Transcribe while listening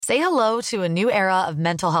Say hello to a new era of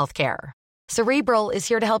mental health care. Cerebral is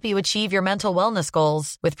here to help you achieve your mental wellness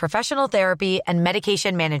goals with professional therapy and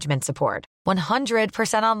medication management support.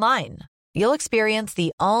 100% online. You'll experience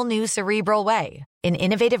the all-new Cerebral Way, an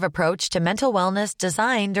innovative approach to mental wellness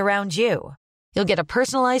designed around you. You'll get a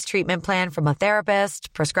personalized treatment plan from a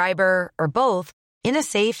therapist, prescriber, or both in a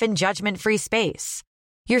safe and judgment-free space.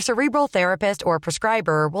 Your Cerebral therapist or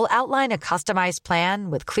prescriber will outline a customized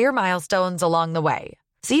plan with clear milestones along the way,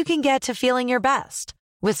 so you can get to feeling your best.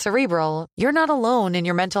 With Cerebral, you're not alone in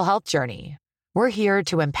your mental health journey. We're here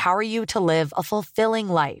to empower you to live a fulfilling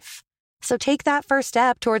life. So take that first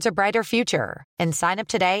step towards a brighter future and sign up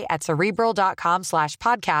today at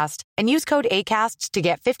Cerebral.com/podcast and use code ACAST to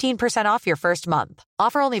get 15% off your first month.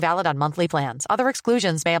 Offer only valid on monthly plans. Other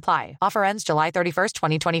exclusions may apply. Offer ends July 31st,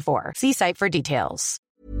 2024. See site for details.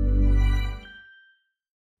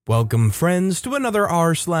 Welcome, friends, to another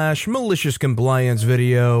rSlash malicious compliance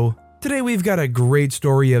video. Today we've got a great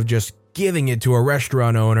story of just giving it to a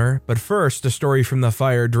restaurant owner, but first a story from the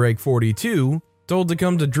Fire Drake 42, told to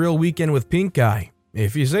come to drill weekend with pink eye.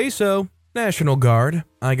 If you say so. National Guard.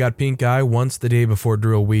 I got pink eye once the day before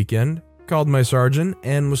drill weekend, called my sergeant,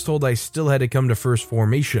 and was told I still had to come to first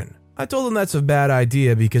formation. I told him that's a bad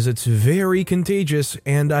idea because it's very contagious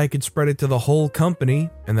and I could spread it to the whole company,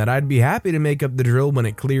 and that I'd be happy to make up the drill when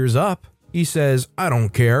it clears up. He says, "I don't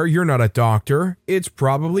care, you're not a doctor. It's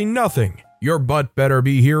probably nothing. Your butt better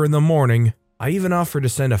be here in the morning." I even offered to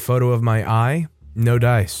send a photo of my eye. No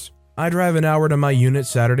dice. I drive an hour to my unit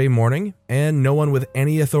Saturday morning, and no one with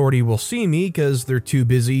any authority will see me because they're too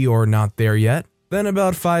busy or not there yet. Then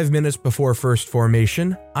about 5 minutes before first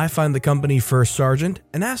formation, I find the company first sergeant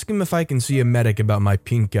and ask him if I can see a medic about my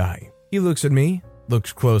pink eye. He looks at me,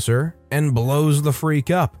 looks closer, and blows the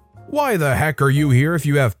freak up. "Why the heck are you here if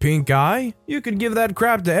you have pink eye? You could give that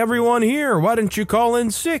crap to everyone here. Why didn't you call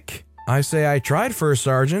in sick?" I say I tried first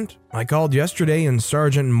sergeant. I called yesterday and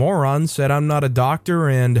Sergeant Moron said I'm not a doctor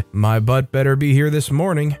and my butt better be here this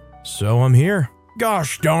morning. So I'm here.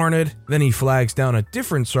 Gosh darn it. Then he flags down a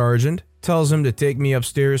different sergeant, tells him to take me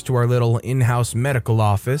upstairs to our little in-house medical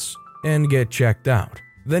office and get checked out.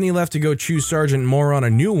 Then he left to go choose Sergeant Moron a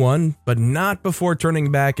new one, but not before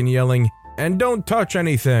turning back and yelling, "And don't touch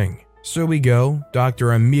anything." So we go.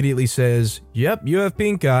 Doctor immediately says, "Yep, you have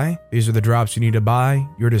pink eye. These are the drops you need to buy.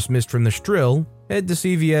 You're dismissed from the strill. Head to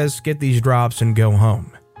CVS, get these drops, and go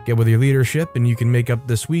home. Get with your leadership, and you can make up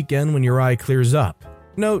this weekend when your eye clears up."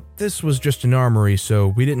 Note, this was just an armory, so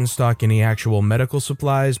we didn't stock any actual medical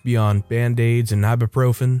supplies beyond band-aids and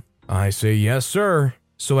ibuprofen. I say, "Yes, sir."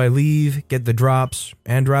 So I leave, get the drops,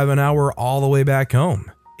 and drive an hour all the way back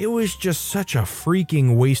home. It was just such a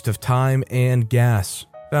freaking waste of time and gas.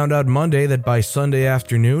 Found out Monday that by Sunday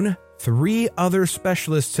afternoon, 3 other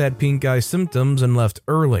specialists had pink eye symptoms and left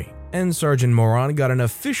early, and Sergeant Moron got an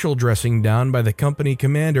official dressing down by the company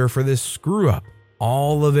commander for this screw-up.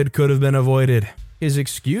 All of it could have been avoided. His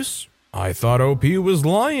excuse? "I thought OP was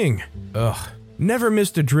lying." Ugh. Never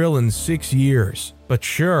missed a drill in 6 years, but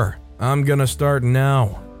sure, I'm gonna start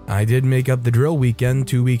now. I did make up the drill weekend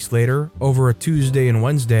 2 weeks later, over a Tuesday and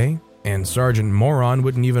Wednesday, and Sergeant Moron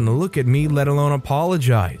wouldn't even look at me, let alone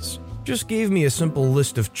apologize. Just gave me a simple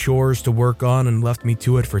list of chores to work on and left me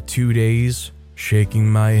to it for 2 days. Shaking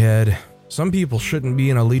my head. Some people shouldn't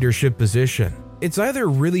be in a leadership position. It's either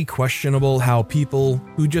really questionable how people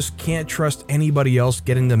who just can't trust anybody else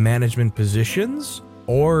get into management positions,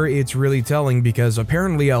 or it's really telling because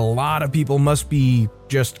apparently a lot of people must be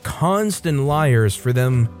just constant liars for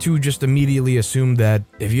them to just immediately assume that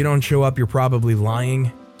if you don't show up, you're probably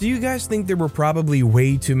lying. Do you guys think there were probably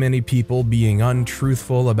way too many people being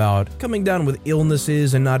untruthful about coming down with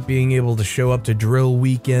illnesses and not being able to show up to drill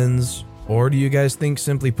weekends? Or do you guys think,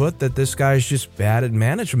 simply put, that this guy's just bad at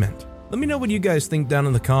management? Let me know what you guys think down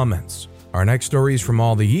in the comments. Our next story is from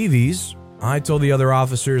all the EVs. I told the other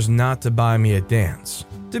officers not to buy me a dance.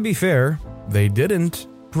 To be fair, they didn't.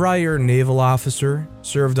 Prior naval officer,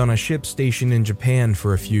 served on a ship station in Japan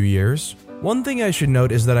for a few years. One thing I should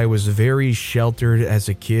note is that I was very sheltered as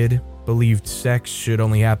a kid, believed sex should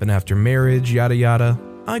only happen after marriage, yada yada.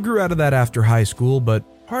 I grew out of that after high school, but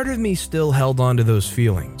part of me still held on to those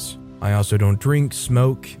feelings. I also don't drink,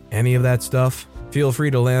 smoke, any of that stuff. Feel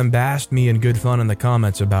free to lambaste me in good fun in the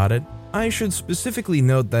comments about it. I should specifically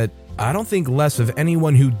note that I don't think less of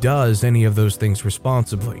anyone who does any of those things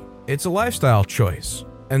responsibly. It's a lifestyle choice,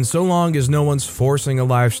 and so long as no one's forcing a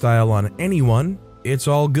lifestyle on anyone, it's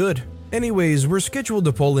all good. Anyways, we're scheduled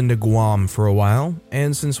to pull into Guam for a while,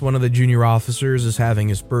 and since one of the junior officers is having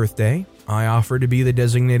his birthday, I offered to be the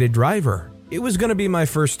designated driver. It was going to be my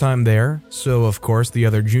first time there, so of course the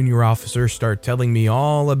other junior officers start telling me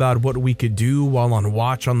all about what we could do while on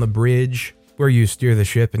watch on the bridge, where you steer the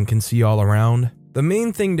ship and can see all around. The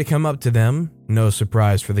main thing to come up to them, no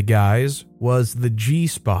surprise for the guys, was the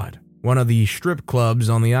G-Spot, one of the strip clubs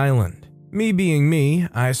on the island. Me being me,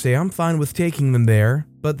 I say I'm fine with taking them there,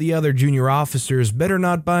 but the other junior officers better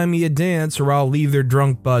not buy me a dance or I'll leave their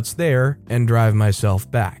drunk butts there and drive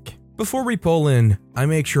myself back. Before we pull in, I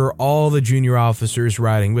make sure all the junior officers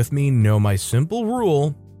riding with me know my simple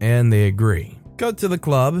rule, and they agree. Cut to the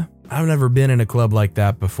club. I've never been in a club like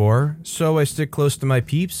that before, so I stick close to my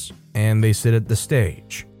peeps, and they sit at the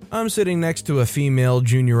stage. I'm sitting next to a female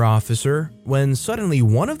junior officer when suddenly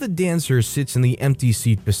one of the dancers sits in the empty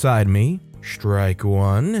seat beside me. Strike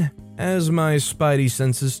one. As my spidey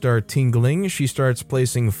senses start tingling, she starts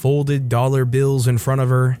placing folded dollar bills in front of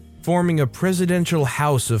her, forming a presidential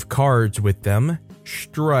house of cards with them.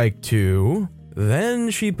 Strike two.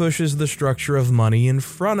 Then she pushes the structure of money in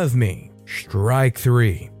front of me. Strike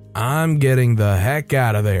three. I'm getting the heck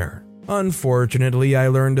out of there. Unfortunately, I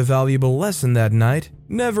learned a valuable lesson that night.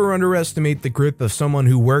 Never underestimate the grip of someone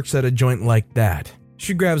who works at a joint like that.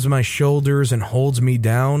 She grabs my shoulders and holds me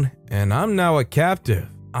down, and I'm now a captive.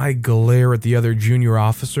 I glare at the other junior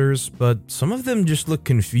officers, but some of them just look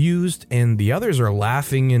confused and the others are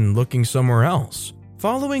laughing and looking somewhere else.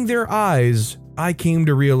 Following their eyes, I came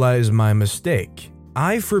to realize my mistake.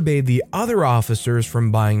 I forbade the other officers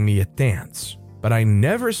from buying me a dance, but I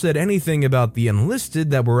never said anything about the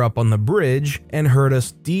enlisted that were up on the bridge and heard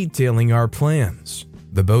us detailing our plans.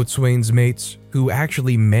 The boatswain's mates, who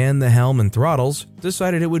actually manned the helm and throttles,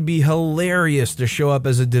 decided it would be hilarious to show up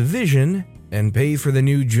as a division and pay for the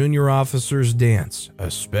new junior officer's dance,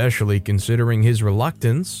 especially considering his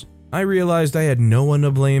reluctance. I realized I had no one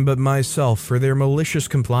to blame but myself for their malicious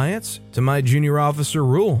compliance to my junior officer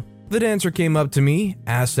rule. The dancer came up to me,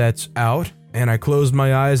 assets out, and I closed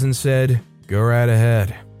my eyes and said, "Go right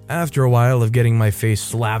ahead." After a while of getting my face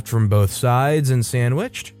slapped from both sides and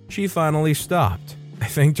sandwiched, she finally stopped. I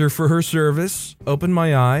thanked her for her service, opened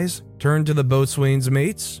my eyes, turned to the boatswain's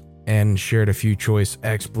mates, and shared a few choice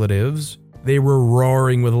expletives. They were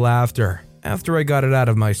roaring with laughter. After I got it out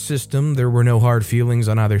of my system, there were no hard feelings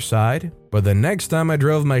on either side, but the next time I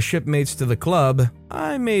drove my shipmates to the club,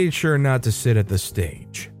 I made sure not to sit at the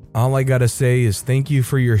stage. All I gotta say is thank you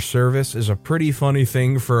for your service is a pretty funny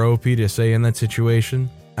thing for OP to say in that situation.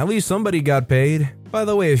 At least somebody got paid. By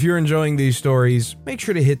the way, if you're enjoying these stories, make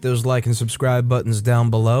sure to hit those like and subscribe buttons down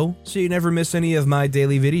below so you never miss any of my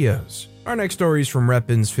daily videos. Our next story is from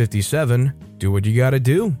Repins57. Do what you gotta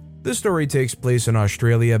do. This story takes place in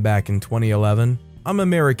Australia back in 2011. I'm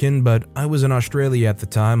American, but I was in Australia at the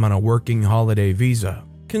time on a working holiday visa.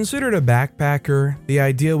 Considered a backpacker, the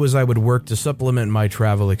idea was I would work to supplement my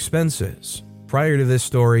travel expenses. Prior to this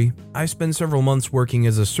story, I spent several months working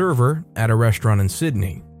as a server at a restaurant in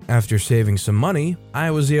Sydney. After saving some money,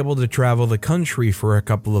 I was able to travel the country for a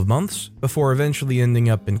couple of months before eventually ending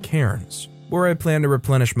up in Cairns, where I plan to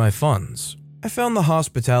replenish my funds. I found the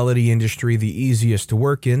hospitality industry the easiest to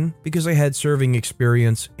work in because I had serving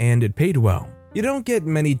experience and it paid well. You don't get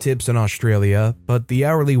many tips in Australia, but the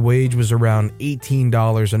hourly wage was around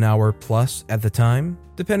 $18 an hour plus at the time,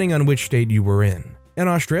 depending on which state you were in. In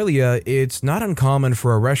Australia, it's not uncommon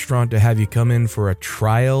for a restaurant to have you come in for a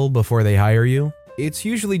trial before they hire you. It's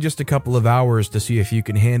usually just a couple of hours to see if you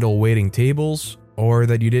can handle waiting tables or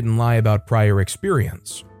that you didn't lie about prior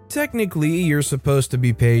experience. Technically, you're supposed to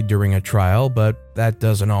be paid during a trial, but that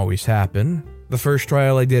doesn't always happen. The first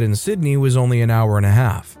trial I did in Sydney was only an hour and a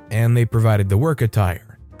half, and they provided the work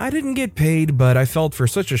attire. I didn't get paid, but I felt for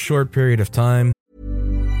such a short period of time.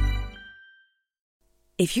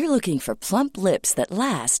 If you're looking for plump lips that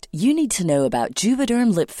last, you need to know about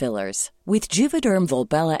Juvederm lip fillers. With Juvederm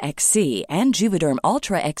Volbella XC and Juvederm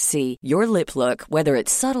Ultra XC, your lip look, whether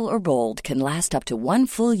it's subtle or bold, can last up to 1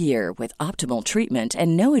 full year with optimal treatment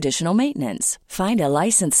and no additional maintenance. Find a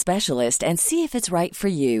licensed specialist and see if it's right for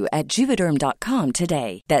you at Juvederm.com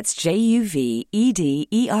today. That's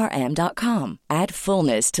JUVEDERM.com. Add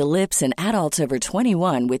fullness to lips in adults over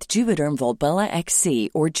 21 with Juvederm Volbella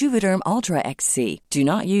XC or Juvederm Ultra XC. Do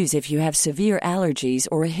not use if you have severe allergies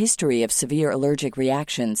or a history of severe allergic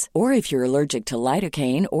reactions, or if if you're allergic to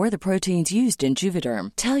lidocaine or the proteins used in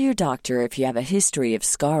Juvederm. Tell your doctor if you have a history of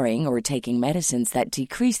scarring or taking medicines that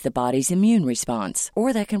decrease the body's immune response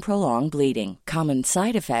or that can prolong bleeding. Common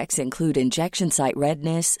side effects include injection site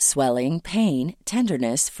redness, swelling, pain,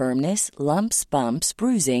 tenderness, firmness, lumps, bumps,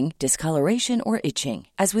 bruising, discoloration, or itching.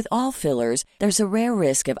 As with all fillers, there's a rare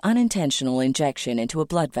risk of unintentional injection into a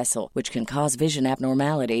blood vessel, which can cause vision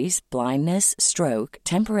abnormalities, blindness, stroke,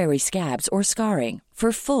 temporary scabs, or scarring.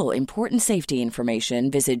 For full, important safety information,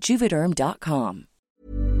 visit Juvederm.com.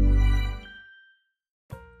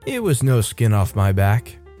 It was no skin off my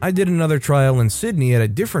back. I did another trial in Sydney at a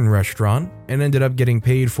different restaurant and ended up getting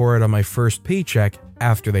paid for it on my first paycheck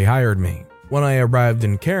after they hired me. When I arrived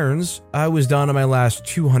in Cairns, I was down to my last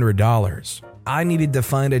 $200. I needed to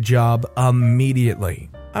find a job immediately.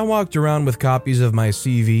 I walked around with copies of my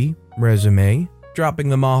CV, resume, dropping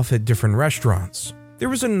them off at different restaurants. There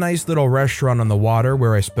was a nice little restaurant on the water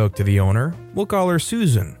where I spoke to the owner. We'll call her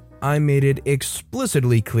Susan. I made it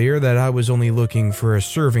explicitly clear that I was only looking for a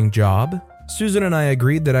serving job. Susan and I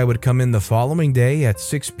agreed that I would come in the following day at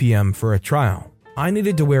 6 p.m. for a trial. I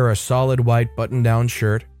needed to wear a solid white button-down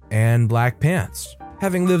shirt and black pants.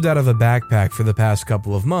 Having lived out of a backpack for the past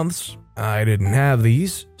couple of months, I didn't have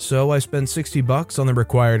these, so I spent $60 on the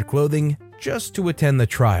required clothing just to attend the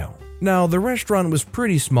trial. Now, the restaurant was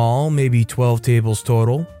pretty small, maybe 12 tables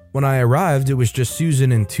total. When I arrived, it was just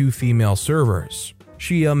Susan and 2 female servers.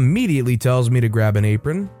 She immediately tells me to grab an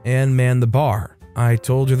apron and man the bar. I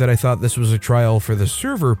told her that I thought this was a trial for the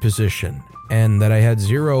server position and that I had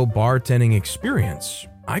zero bartending experience.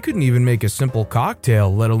 I couldn't even make a simple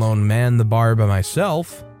cocktail, let alone man the bar by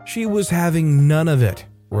myself. She was having none of it.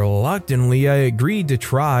 Reluctantly, I agreed to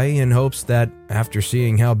try in hopes that, after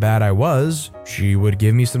seeing how bad I was, she would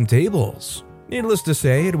give me some tables. Needless to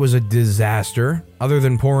say, it was a disaster. Other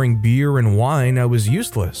than pouring beer and wine, I was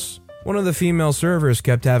useless. One of the female servers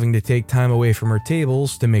kept having to take time away from her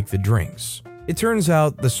tables to make the drinks. It turns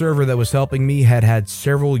out the server that was helping me had had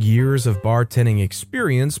several years of bartending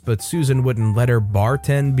experience, but Susan wouldn't let her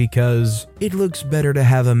bartend because it looks better to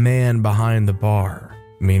have a man behind the bar.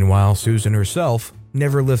 Meanwhile, Susan herself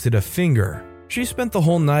never lifted a finger. She spent the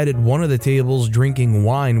whole night at one of the tables drinking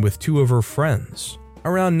wine with 2 of her friends.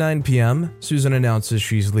 Around 9 p.m., Susan announces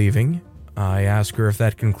she's leaving. I ask her if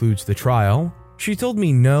that concludes the trial. She told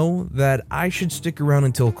me no, that I should stick around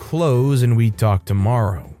until close and we'd talk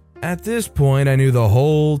tomorrow. At this point, I knew the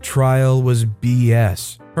whole trial was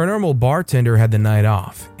BS. Her normal bartender had the night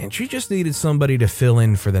off, and she just needed somebody to fill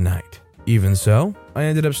in for the night. Even so, I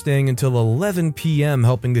ended up staying until 11 p.m.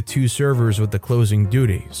 helping the 2 servers with the closing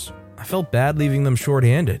duties. I felt bad leaving them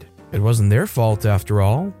short-handed. It wasn't their fault after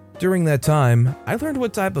all. During that time, I learned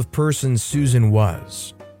what type of person Susan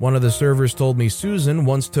was. One of the servers told me Susan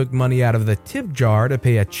once took money out of the tip jar to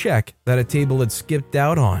pay a check that a table had skipped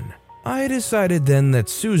out on. I decided then that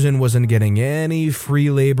Susan wasn't getting any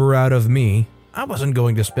free labor out of me. I wasn't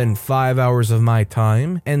going to spend 5 hours of my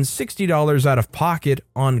time and $60 out of pocket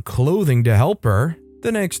on clothing to help her.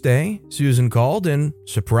 The next day, Susan called and,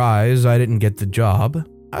 surprise, I didn't get the job.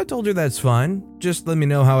 I told her that's fine, just let me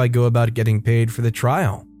know how I go about getting paid for the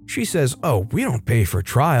trial. She says, "Oh, we don't pay for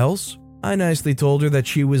trials." I nicely told her that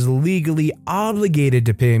she was legally obligated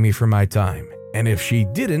to pay me for my time, and if she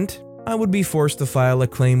didn't, I would be forced to file a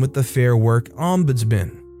claim with the Fair Work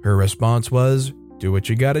Ombudsman. Her response was, "Do what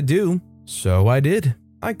you gotta do." So I did.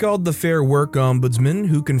 I called the Fair Work Ombudsman,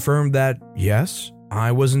 who confirmed that, yes,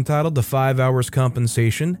 I was entitled to 5 hours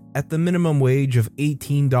compensation at the minimum wage of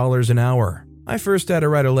 $18 an hour. I first had to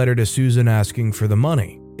write a letter to Susan asking for the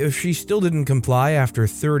money. If she still didn't comply after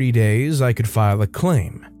 30 days, I could file a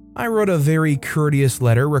claim. I wrote a very courteous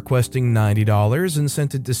letter requesting $90 and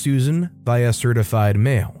sent it to Susan via certified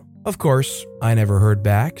mail. Of course, I never heard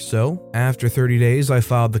back, so after 30 days I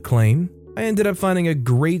filed the claim. I ended up finding a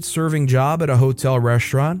great serving job at a hotel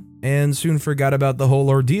restaurant and soon forgot about the whole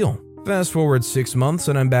ordeal. Fast forward 6 months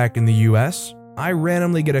and I'm back in the US. I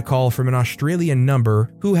randomly get a call from an Australian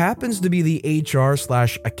number who happens to be the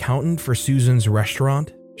HR/accountant for Susan's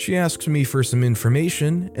restaurant. She asks me for some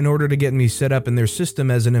information in order to get me set up in their system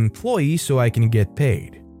as an employee so I can get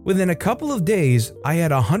paid. Within a couple of days, I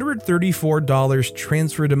had $134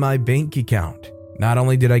 transferred to my bank account. Not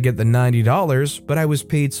only did I get the $90, but I was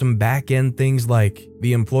paid some back-end things like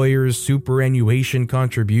the employer's superannuation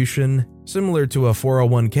contribution, similar to a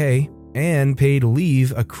 401k, and paid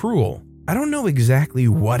leave accrual. I don't know exactly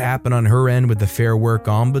what happened on her end with the Fair Work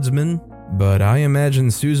Ombudsman, but I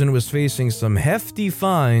imagine Susan was facing some hefty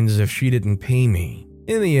fines if she didn't pay me.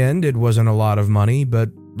 In the end, it wasn't a lot of money,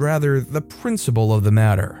 but rather the principle of the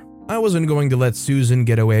matter. I wasn't going to let Susan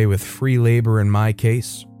get away with free labor in my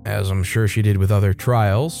case. as I'm sure she did with other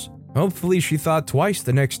trials. Hopefully she thought twice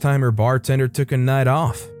the next time her bartender took a night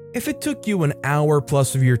off. If it took you an hour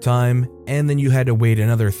plus of your time, and then you had to wait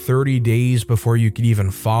another 30 days before you could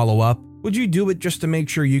even follow up, would you do it just to make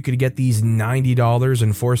sure you could get these $90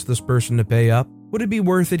 and force this person to pay up? Would it be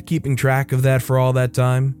worth it keeping track of that for all that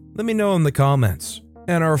time? Let me know in the comments.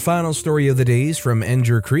 And our final story of the day is from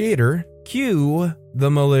Ender Creator, Q,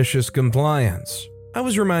 the Malicious Compliance. I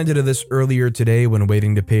was reminded of this earlier today when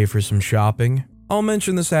waiting to pay for some shopping. I'll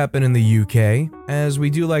mention this happened in the UK, as we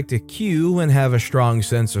do like to queue and have a strong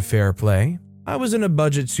sense of fair play. I was in a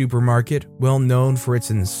budget supermarket, well known for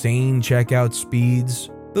its insane checkout speeds.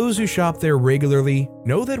 Those who shop there regularly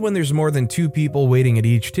know that when there's more than 2 people waiting at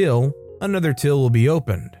each till, another till will be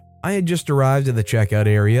opened. I had just arrived at the checkout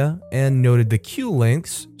area and noted the queue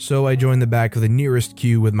lengths, so I joined the back of the nearest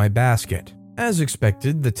queue with my basket. As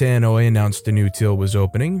expected, the tannoy announced a new till was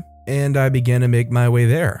opening, and I began to make my way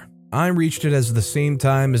there. I reached it at the same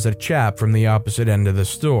time as a chap from the opposite end of the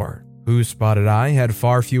store, who spotted I had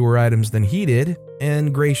far fewer items than he did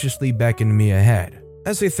and graciously beckoned me ahead.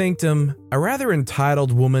 As I thanked him, a rather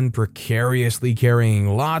entitled woman precariously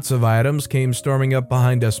carrying lots of items came storming up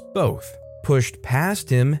behind us both, pushed past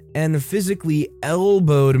him, and physically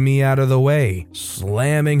elbowed me out of the way,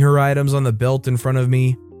 slamming her items on the belt in front of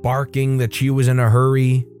me, barking that she was in a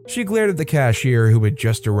hurry. She glared at the cashier who had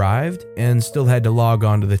just arrived and still had to log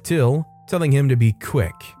on to the till, telling him to be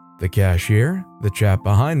quick. The cashier, the chap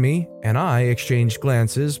behind me, and I exchanged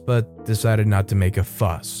glances but decided not to make a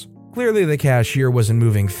fuss. Clearly the cashier wasn't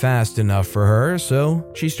moving fast enough for her, so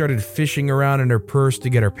she started fishing around in her purse to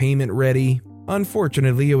get her payment ready.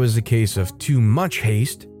 Unfortunately, it was a case of too much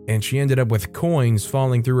haste, and she ended up with coins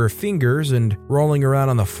falling through her fingers and rolling around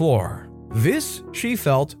on the floor. This, she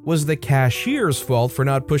felt, was the cashier's fault for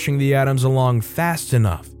not pushing the items along fast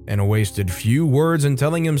enough, and wasted few words in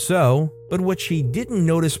telling him so, but what she didn't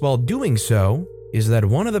notice while doing so is that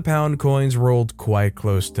one of the pound coins rolled quite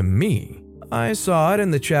close to me. I saw it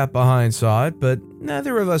and the chap behind saw it, but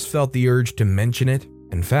neither of us felt the urge to mention it.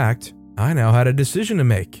 In fact, I now had a decision to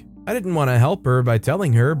make. I didn't want to help her by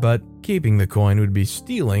telling her, but keeping the coin would be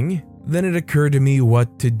stealing. Then it occurred to me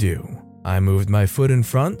what to do. I moved my foot in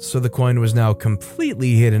front so the coin was now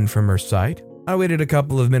completely hidden from her sight. I waited a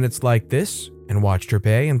couple of minutes like this and watched her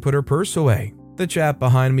pay and put her purse away. The chap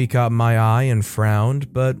behind me caught my eye and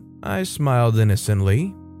frowned, but I smiled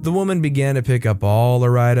innocently. The woman began to pick up all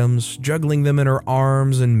her items, juggling them in her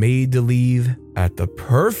arms and made to leave. At the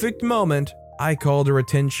perfect moment, I called her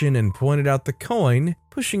attention and pointed out the coin,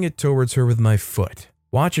 pushing it towards her with my foot.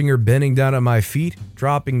 Watching her bending down at my feet,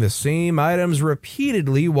 dropping the same items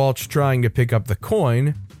repeatedly whilst trying to pick up the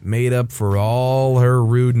coin, made up for all her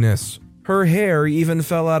rudeness. Her hair even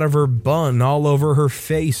fell out of her bun all over her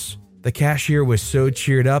face. The cashier was so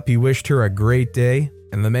cheered up he wished her a great day,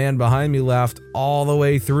 and the man behind me laughed all the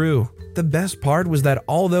way through. The best part was that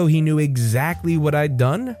although he knew exactly what I'd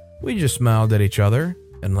done, we just smiled at each other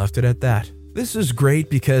and left it at that. This is great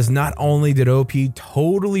because not only did OP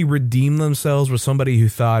totally redeem themselves with somebody who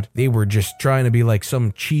thought they were just trying to be like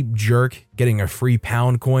some cheap jerk getting a free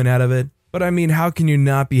pound coin out of it, but I mean, how can you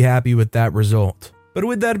not be happy with that result? But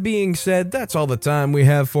with that being said, that's all the time we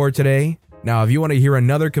have for today. Now, if you want to hear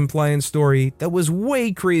another compliance story that was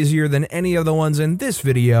way crazier than any of the ones in this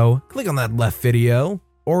video, click on that left video.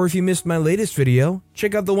 Or if you missed my latest video,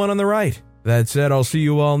 check out the one on the right. That said, I'll see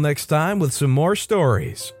you all next time with some more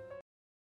stories.